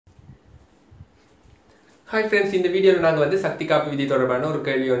Hi friends, in the video நாங்க வந்து சக்தி காப்பு விதி தொடர்பான ஒரு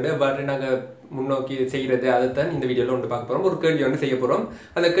கேள்வி வந்து எவ்வாறு நாங்க முன்னோக்கி செய்கிறது அதைத்தான் இந்த வீடியோல வந்து பார்க்க போறோம். ஒரு கேள்வி வந்து செய்ய போறோம்.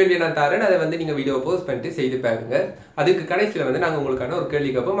 அந்த கேள்வியை நான் தரேன், அதை வந்து நீங்க வீடியோ போஸ்ட் பண்ணிட்டு செய்து பாருங்க. அதுக்கு கடைசியில வந்து நாங்க உங்களுக்கான ஒரு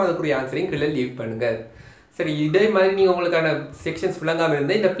கேள்வி கேட்போம், அதுக்குரிய ஆன்சரையும் கீழே லீவ் பண்ணுங்க. சரி, இதே மாதிரி நீங்க உங்களுக்கான செக்ஷன்ஸ் விளங்காம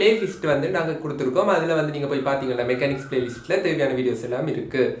இருந்தா இந்த பிளேலிஸ்ட் வந்து நாங்க கொடுத்துருக்கோம். அதுல வந்து நீங்க போய் பாத்தீங்கன்னா மெக்கானிக்ஸ் பிளேலிஸ்ட்ல தேவையான வீடியோஸ் எல்லாம்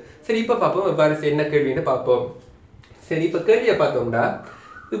இருக்கு. சரி, இப்ப பார்ப்போம் எவ்வாறு என்ன கேள்வின்னு பார்ப்போம். சரி, இப்ப கேள்வியை பார்த்தோம்னா,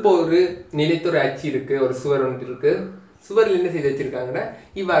 இப்போ ஒரு நிலைத்துறை அச்சு இருக்கு, ஒரு சுவர் ஒன்று இருக்கு. சுவரில் என்ன செய்து வச்சிருக்காங்கன்னா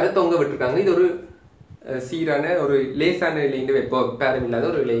இவ்வாறு தொங்க விட்டுருக்காங்க. இது ஒரு சீரான ஒரு லேசான இலைன்னு வைப்போம், பேரம் இல்லாத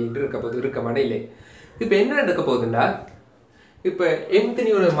ஒரு இலை இருக்க போகுது, இறுக்கமான இலை. இப்போ என்ன நடக்க போகுதுன்னா, இப்போ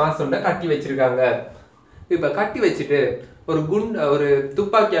எம்தனியோட மாசம்னா கட்டி வச்சிருக்காங்க. இப்போ கட்டி வச்சுட்டு ஒரு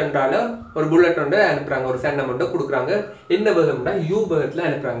துப்பாக்கி அன்றால ஒரு புல்லட் ஒன்று அனுப்புறாங்க, ஒரு சன்னம் ஒன்று கொடுக்குறாங்க. என்ன வேகம்னா யூ வேகத்தில்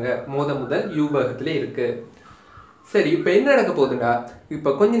அனுப்புறாங்க. முதல் யூ வேகத்துல இருக்கு. சரி, இப்போ என்ன நடக்க போகுதுன்னா, இப்போ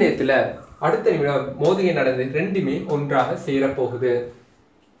கொஞ்ச நேரத்தில் அடுத்த நிமிடம் மோதிகை நடந்து ரெண்டுமே ஒன்றாக சேர போகுது.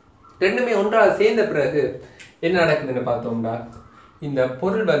 ரெண்டுமே ஒன்றாக சேர்ந்த பிறகு என்ன நடக்குதுன்னு பார்த்தோம்னா, இந்த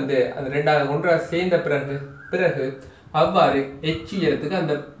பொருள் வந்து அந்த ரெண்டாவது ஒன்றாக சேர்ந்த பிறகு அவ்வாறு எச் உயரத்துக்கு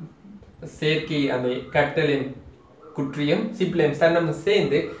அந்த செயற்கை அந்த கேபிட்டல் எம் குற்றியும் சிம்பிள் எம் சன்னமும்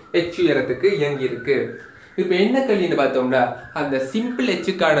சேர்ந்து எச் உயரத்துக்கு இயங்கி இருக்கு. இப்போ என்ன கேள்வின்னு பார்த்தோம்னா, அந்த சிம்பிள்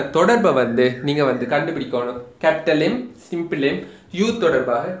எச்சுக்கான தொடர்பை வந்து நீங்க வந்து கண்டுபிடிக்கணும். Capital M simple M U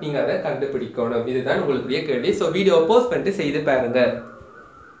தொடர்பாக நீங்க அதை கண்டுபிடிக்கணும். இதுதான் உங்களுக்குரிய கேள்வி. ஸோ வீடியோ போஸ்ட் பண்ணிட்டு செய்து பாருங்க.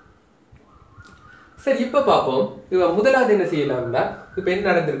 சரி, இப்போ பார்ப்போம். இப்போ முதலாவது என்ன செய்யலாம்னா, இப்போ என்ன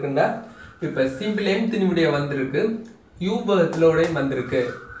நடந்திருக்குன்னா, இப்போ சிம்பிள் எம் திணிவுடைய வந்திருக்கு, யூ வேகத்திலோடையும் வந்திருக்கு.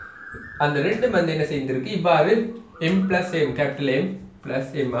 அந்த ரெண்டு வந்து என்ன செய்திருக்கு, இவ்வாறு M plus M capital M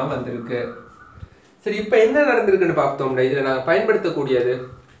plus எம்மா வந்திருக்கு. சரி, இப்போ என்ன நடந்திருக்குன்னு பார்த்தோம்னா, இதில் நாங்கள் பயன்படுத்தக்கூடியது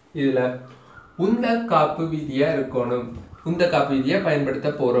இதில் உந்த காப்பு விதியா இருக்கணும். உந்த காப்பு விதியை பயன்படுத்த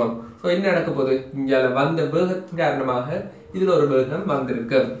போகிறோம். ஸோ என்ன நடக்க போகுது, இங்கே வந்த வேகத்தின் காரணமாக இதில் ஒரு வேகம்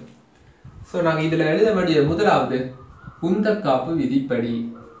வந்திருக்கு. ஸோ நாங்கள் இதில் எழுத வேண்டிய முதலாவது உந்த காப்பு விதிப்படி.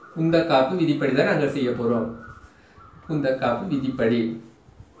 உந்த காப்பு விதிப்படி தான் நாங்கள் செய்ய போகிறோம். உந்த காப்பு விதிப்படி.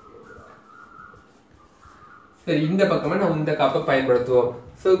 சரி, இந்த பக்கமா நான் உந்த காப்பை பயன்படுத்துவோம்.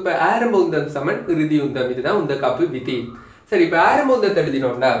 ஸோ இப்போ ஆரம்ப உந்தம் சமன் இறுதி உந்தம், இதுதான் உந்த காப்பு விதி. சரி, இப்போ ஆரம்ப உந்தத்தை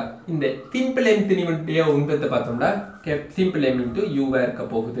எழுதினோம்னா, இந்த சிம்பிள் எம் திணிவுடைய உந்தத்தை பார்த்தோம்னா சிம்பிள் எம் இன்ட்டு யூவா இருக்க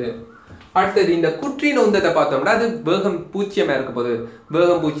போகுது. அடுத்தது இந்த குற்றின உந்தத்தை பார்த்தோம்னா அது வேகம் பூஜ்ஜியமா இருக்க போகுது.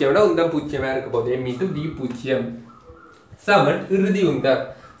 வேகம் பூஜ்ஜியம்னா உந்தம் பூஜ்ஜியமா இருக்க போகுது. எம் இன்ட்டு டி பூஜ்ஜியம் சமன் இறுதி உந்தம்.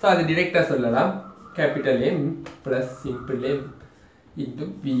 ஸோ அது டிரெக்டா சொல்லலாம், capital M plus simple M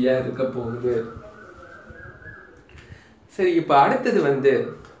into பியா இருக்க போகுது. சரி, இப்போ அடுத்தது வந்து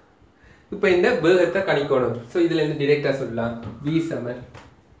இப்போ இந்த வேகத்தை கணிக்கணும். ஸோ இதுல இருந்து டிரெக்டா சொல்லலாம், we Saman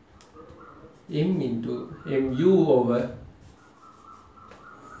M into M U over.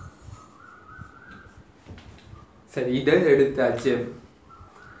 சரி, இதை எடுத்தாச்சு.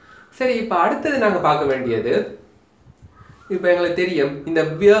 சரி, இப்போ அடுத்தது நாங்கள் பார்க்க வேண்டியது, இப்போ எங்களுக்கு தெரியும் இந்த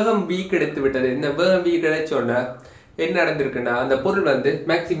வேகம் வி கிடைத்து விட்டது. இந்த வேகம் வி கிடைச்சோன்னா என்ன நடந்திருக்குன்னா, அந்த பொருள் வந்து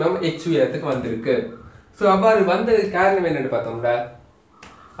மேக்சிமம் எச் உயரத்துக்கு வந்திருக்கு. ஸோ அவ்வாறு வந்ததுக்கு காரணம் என்னன்னு பார்த்தோம்னா,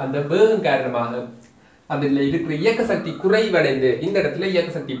 அந்த வேகம் காரணமாக அதில் இருக்கிற இயக்க சக்தி குறைவடைந்து இந்த இடத்துல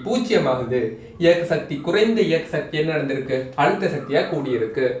இயக்க சக்தி பூஜ்ஜியமாகுது. இயக்க சக்தி குறைந்த இயக்க சக்தி என்ன நடந்திருக்கு, அழுத்த சக்தியாக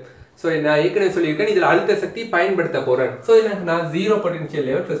கூடியிருக்கு. ஸோ நான் ஏற்கனவே சொல்லியிருக்கேன், இதில் அழுத்த சக்தி பயன்படுத்த போறேன். ஸோ எனக்கு நான் zero potential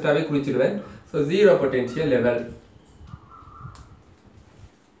level ஃபர்ஸ்டாகவே குறிச்சிடுவேன். So zero potential level.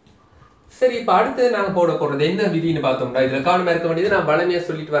 சரி, இப்போ அடுத்தது நாங்கள் போட போறது என்ன விதின்னு பார்த்தோம்னா, இதில் கவனமாக இருக்க வேண்டியது, நான் வளமையாக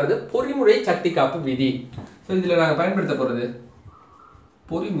சொல்லிட்டு வர்றது பொறிமுறை சக்தி காப்பு விதி. ஸோ இதில் நாங்கள் பயன்படுத்த போறது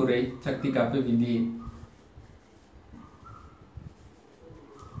பொறிமுறை சக்தி காப்பு விதி.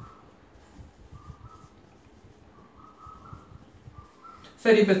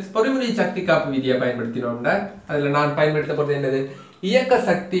 சரி, இப்போ பொறிமுறை சக்தி காப்பு விதியை பயன்படுத்தினோம்னா அதில் நான் பயன்படுத்த போறது என்னது, இயக்க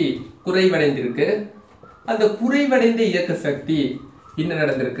சக்தி குறைவடைந்திருக்கு. அந்த குறைவடைந்த இயக்க சக்தி என்ன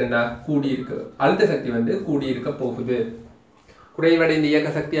நடந்திருக்குன்னா கூடியிருக்கு. அழுத்த சக்தி வந்து கூடியிருக்க போகுது. குறைவடைந்த இயக்க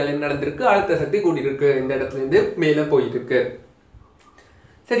சக்தியால் என்ன நடந்திருக்கு, அழுத்த சக்தி கூடியிருக்கு. இந்த இடத்துல இருந்து மேலே போயிருக்கு.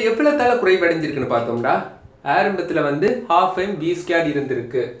 சரி, எவ்வளவு தால குறைவடைஞ்சிருக்குன்னு பார்த்தோம்னா, ஆரம்பத்தில் வந்து ½ m v ஸ்கொயர்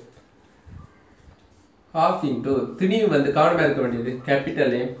இருந்திருக்கு. ½ இன்ட்டு திணிவு வந்து கவனமாக இருக்க வேண்டியது,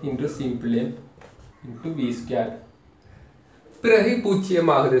 capital M into simple M into V square. பிறகு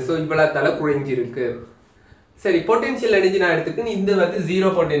பூஜ்ஜியம் ஆகுது. ஸோ இவ்வளவு தால குறைஞ்சிருக்கு. சரி, பொட்டன்ஷியல் எனர்ஜி நான் எடுத்துக்கேன், இது வந்து ஜீரோ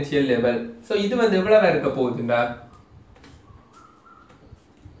பொட்டன்ஷியல் லெவல். ஸோ இது வந்து எவ்வளவு இருக்க போகுதுன்னா,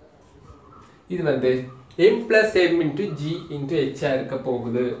 இது வந்து m plus m into G into H இருக்க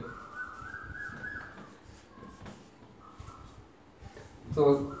போகுது. ஸோ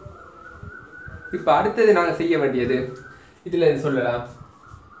இப்போ அடுத்தது நாங்கள் செய்ய வேண்டியது, இதில் சொல்லலாம்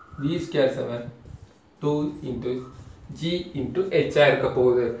v ஸ்கொயர் சமன் 2 into g into h இருக்க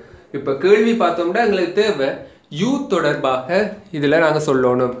போகுது. இப்போ கேள்வி பார்த்தோம்னா எங்களுக்கு தேவை u தொடர்பாக இதில் நாங்கள்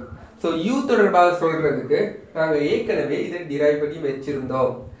சொல்லணும். ஸோ u தொடர்பாக சொல்கிறதுக்கு நாங்கள் ஏற்கனவே இதை டிரைவ் பண்ணி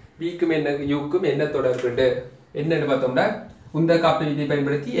வச்சுருந்தோம். விக்கும் என்ன யூக்கும் என்ன தொடர்புண்டு என்னன்னு பார்த்தோம்னா இந்த காப்பி விதியை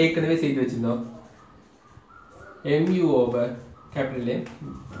பயன்படுத்தி ஏற்கனவே செய்து வச்சுருந்தோம். mu over capital M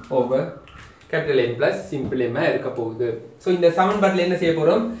over capital M plus symbol M இருக்க போகுது. ஸோ இந்த சமன்பாட்டில் என்ன செய்ய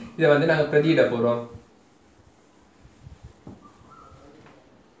போகிறோம், இதை வந்து நாங்கள் பிரதியிட போகிறோம்.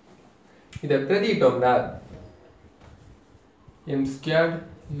 இதை பிரதியிட்டோம்னா m squared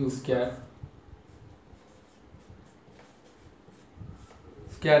u squared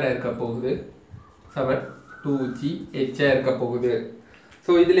square இருக்க போகுது சமன் 2g h இருக்க போகுது.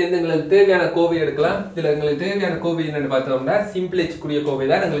 ஸோ இதுலேருந்து எங்களுக்கு தேவையான கோவை எடுக்கலாம். இதில் எங்களுக்கு தேவையான கோவை என்னென்னு பார்த்தோம்னா சிம்பிள் ஹெச்க்குரிய கோவை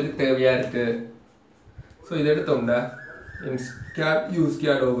தான் எங்களுக்கு தேவையாக இருக்குது. ஸோ இதை எடுத்தோம்னா m squared u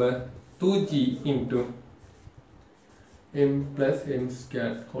squared over 2g into m plus m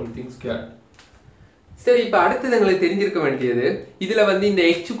squared whole thing squared. சரி, இப்போ அடுத்தது எங்களுக்கு தெரிஞ்சிருக்க வேண்டியது இதில் வந்து இந்த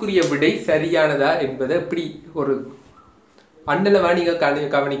ஹெச்சுக்குரிய விடை சரியானதா என்பதை எப்படி ஒரு அண்டலவா நீங்கள்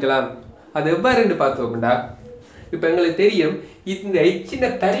கவனிக்கலாம். அது எவ்வாறுன்னு பார்த்தோம்னா இப்போ எங்களுக்கு தெரியும் இந்த ஹெச்சின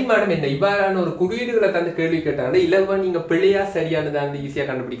பரிமாணம் என்ன. இவ்வாறான ஒரு குறியீடுகளை தந்து கேள்வி கேட்டாங்கன்னா இலவா நீங்கள் பிள்ளையா சரியானதான்னு ஈஸியாக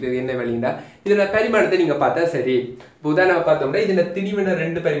கண்டுபிடிக்கிறது என்ன வழின்னா இதில் பரிமாணத்தை நீங்கள் பார்த்தா சரி. இப்போ உதாரணமாக பார்த்தோம்னா இதில் திணிவின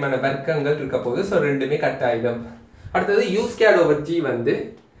 2 பரிமாண வர்க்கங்கள் இருக்க போது. ஸோ ரெண்டுமே கட்டாயம். அடுத்தது u squared over g வந்து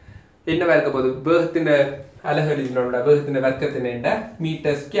என்னவா இருக்க போகுது, வேகத்தின் அலகு எழுதினோம்னா வேகத்தின் வர்க்கத்தின் என்ன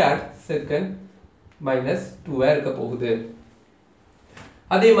மீட்டர் ஸ்கொயர் செகண்ட் மைனஸ் 2 இருக்க போகுது.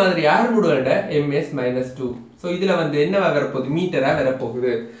 அதே மாதிரி ஆர்முடுவோட ms மைனஸ் 2. ஸோ இதில் வந்து என்னவா வரப்போகுது, மீட்டராக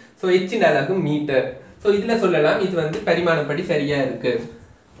வரப்போகுது. ஸோ ஹெச்சின் அலகு மீட்டர். ஸோ இதில் சொல்லலாம் இது வந்து பரிமாணப்படி சரியாக இருக்கு.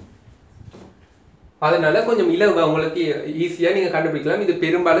 அதனால கொஞ்சம் இலவா உங்களுக்கு ஈஸியாக நீங்கள் கண்டுபிடிக்கலாம். இது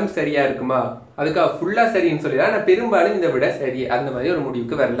பெரும்பாலும் சரியாக இருக்குமா, அதுக்காக ஃபுல்லாக சரின்னு சொல்லலாம். ஆனால் பெரும்பாலும் இதை விட சரி அந்த மாதிரி ஒரு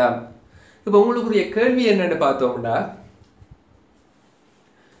முடிவுக்கு வரலாம். இப்போ உங்களுக்குரிய கேள்வி என்னன்னு பார்த்தோம்னா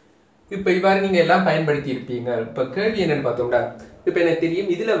இப்போ இவ்வாறு நீங்கள் எல்லாம் பயன்படுத்தி இருப்பீங்க. இப்போ கேள்வி என்னன்னு பார்த்தோம்னா இப்போ எனக்கு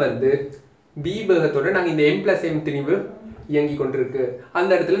தெரியும் இதில் வந்து பி வேகத்தோட நாங்கள் இந்த m plus m திணிவு இயங்கி கொண்டிருக்கு.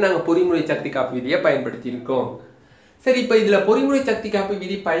 அந்த இடத்துல நாங்கள் பொறிமுறை சக்தி காப்பு விதியை பயன்படுத்தி இருக்கோம். சரி, இப்போ இதில் பொறிமுறை சக்தி காப்பு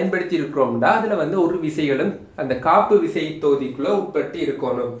விதி பயன்படுத்தி இருக்கிறோம்னா அதில் வந்து ஒரு விசைகளும் அந்த காப்பு விசை தொகுதிக்குள்ள உட்பட்டு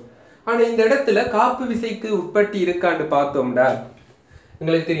இருக்கணும். ஆனால் இந்த இடத்துல காப்பு விசைக்கு உட்பட்டு இருக்கான்னு பார்த்தோம்னா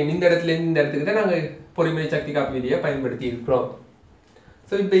எங்களுக்கு தெரியும் இந்த இடத்துல இந்த இடத்துக்கு தான் நாங்கள் பொறிமுறை சக்தி காப்பு விதியை பயன்படுத்தி இருக்கிறோம்.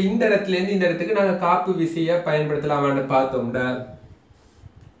 ஸோ இப்போ இந்த இடத்துலேருந்து இந்த இடத்துக்கு நாங்கள் காப்பு விசையை பயன்படுத்தலாமான்னு பார்த்தோம்னா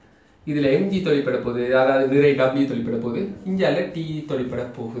இதில் mg தொழிற்பட போகுது, அதாவது நிறை w தொழிற்பட போகுது, இஞ்சால t தொழிற்பட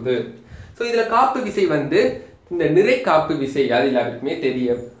போகுது. ஸோ இதில் காப்பு விசை வந்து இந்த நிறை காப்பு விசை அது எல்லாருக்குமே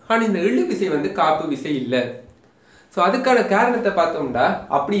தெரியும். ஆனால் இந்த இழு விசை வந்து காப்பு விசை இல்லை. ஸோ அதுக்கான காரணத்தை பார்த்தோம்னா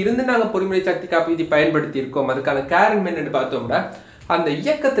அப்படி இருந்து நாங்கள் பொறிமுறை சக்தி காப்பு விதி பயன்படுத்தி இருக்கோம். அதுக்கான காரணம் என்னன்னு பார்த்தோம்னா அந்த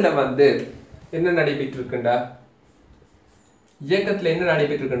இயக்கத்தில் வந்து என்ன நடைபெற்று இருக்குண்டா, இயக்கத்தில் என்ன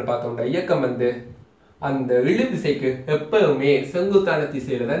நடைபெற்று இருக்குன்னு பார்த்தோம்னா இயக்கம் வந்து அந்த இழு விசைக்கு எப்பவுமே செங்குத்தான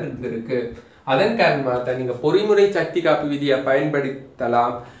திசையில தான் இருந்திருக்கு. அதன் காரணமாக தான் நீங்கள் பொறிமுறை சக்தி காப்பு விதியை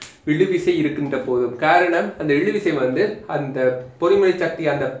பயன்படுத்தலாம் இழுவிசை இருக்கின்ற போதும். காரணம் அந்த இழுவிசை வந்து அந்த பொறிமுறை சக்தி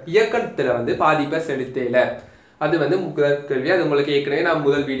அந்த இயக்கத்தில் வந்து பாதிப்பை செலுத்தல. அது வந்து முதல் கேள்வி. அது உங்களுக்கு ஏற்கனவே நான்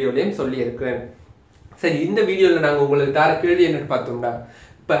முதல் வீடியோலையும் சொல்லியிருக்கிறேன். சரி, இந்த வீடியோவில் நாங்கள் உங்களுக்கு தர கேள்வி என்னன்னு பார்த்தோம்னா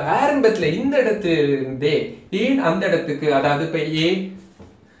இப்போ ஆரம்பத்தில் இந்த இடத்துலேருந்தே ஏன் அந்த இடத்துக்கு, அதாவது இப்போ ஏ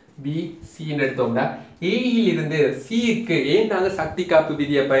பி சின்னு எடுத்தோம்னா ஏயில் இருந்து சிக்கு ஏன் நாங்கள் சக்தி காப்பு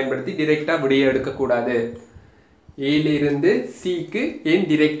விதியை பயன்படுத்தி டிரெக்டாக விடையை எடுக்கக்கூடாது, ஏலிருந்து சிக்கு ஏன்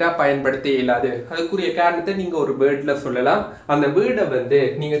டிரெக்டா பயன்படுத்த இயலாது, அதுக்குரிய காரணத்தை நீங்க ஒரு வேர்ட்ல சொல்லலாம். அந்த வேர்டை வந்து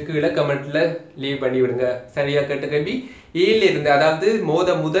நீங்க கீழே கமெண்ட்ல லீவ் பண்ணி விடுங்க. சரியா கேட்ட கேள்வி. ஏல இருந்து அதாவது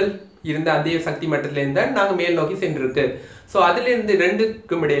முதல் இருந்த அதே சக்தி மட்டத்துல இருந்தா நாங்க மேல் நோக்கி சென்றிருக்கு. ஸோ அதுல இருந்து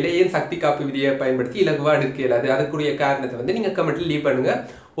ரெண்டுக்கும் இடையில ஏன் சக்தி காப்பு விதியை பயன்படுத்தி இலகுவா எடுக்க இயலாது, அதுக்குரிய காரணத்தை வந்து நீங்க கமெண்ட்ல லீவ் பண்ணுங்க.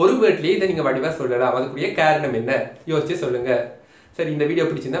 ஒரு வேர்ட்லயே இதை நீங்க வடிவா சொல்லலாம். அதுக்குரிய காரணம் என்ன யோசிச்சு சொல்லுங்க. சரி, இந்த வீடியோ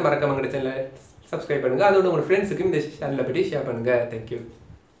பிடிச்சிருந்தா மறக்காம சேனலை சப்ஸ்கிரைப் பண்ணுங்க. அதோட உங்க ஃப்ரெண்ட்ஸுக்கும் இந்த சேனலை பற்றி ஷேர் பண்ணுங்க. தேங்க்யூ.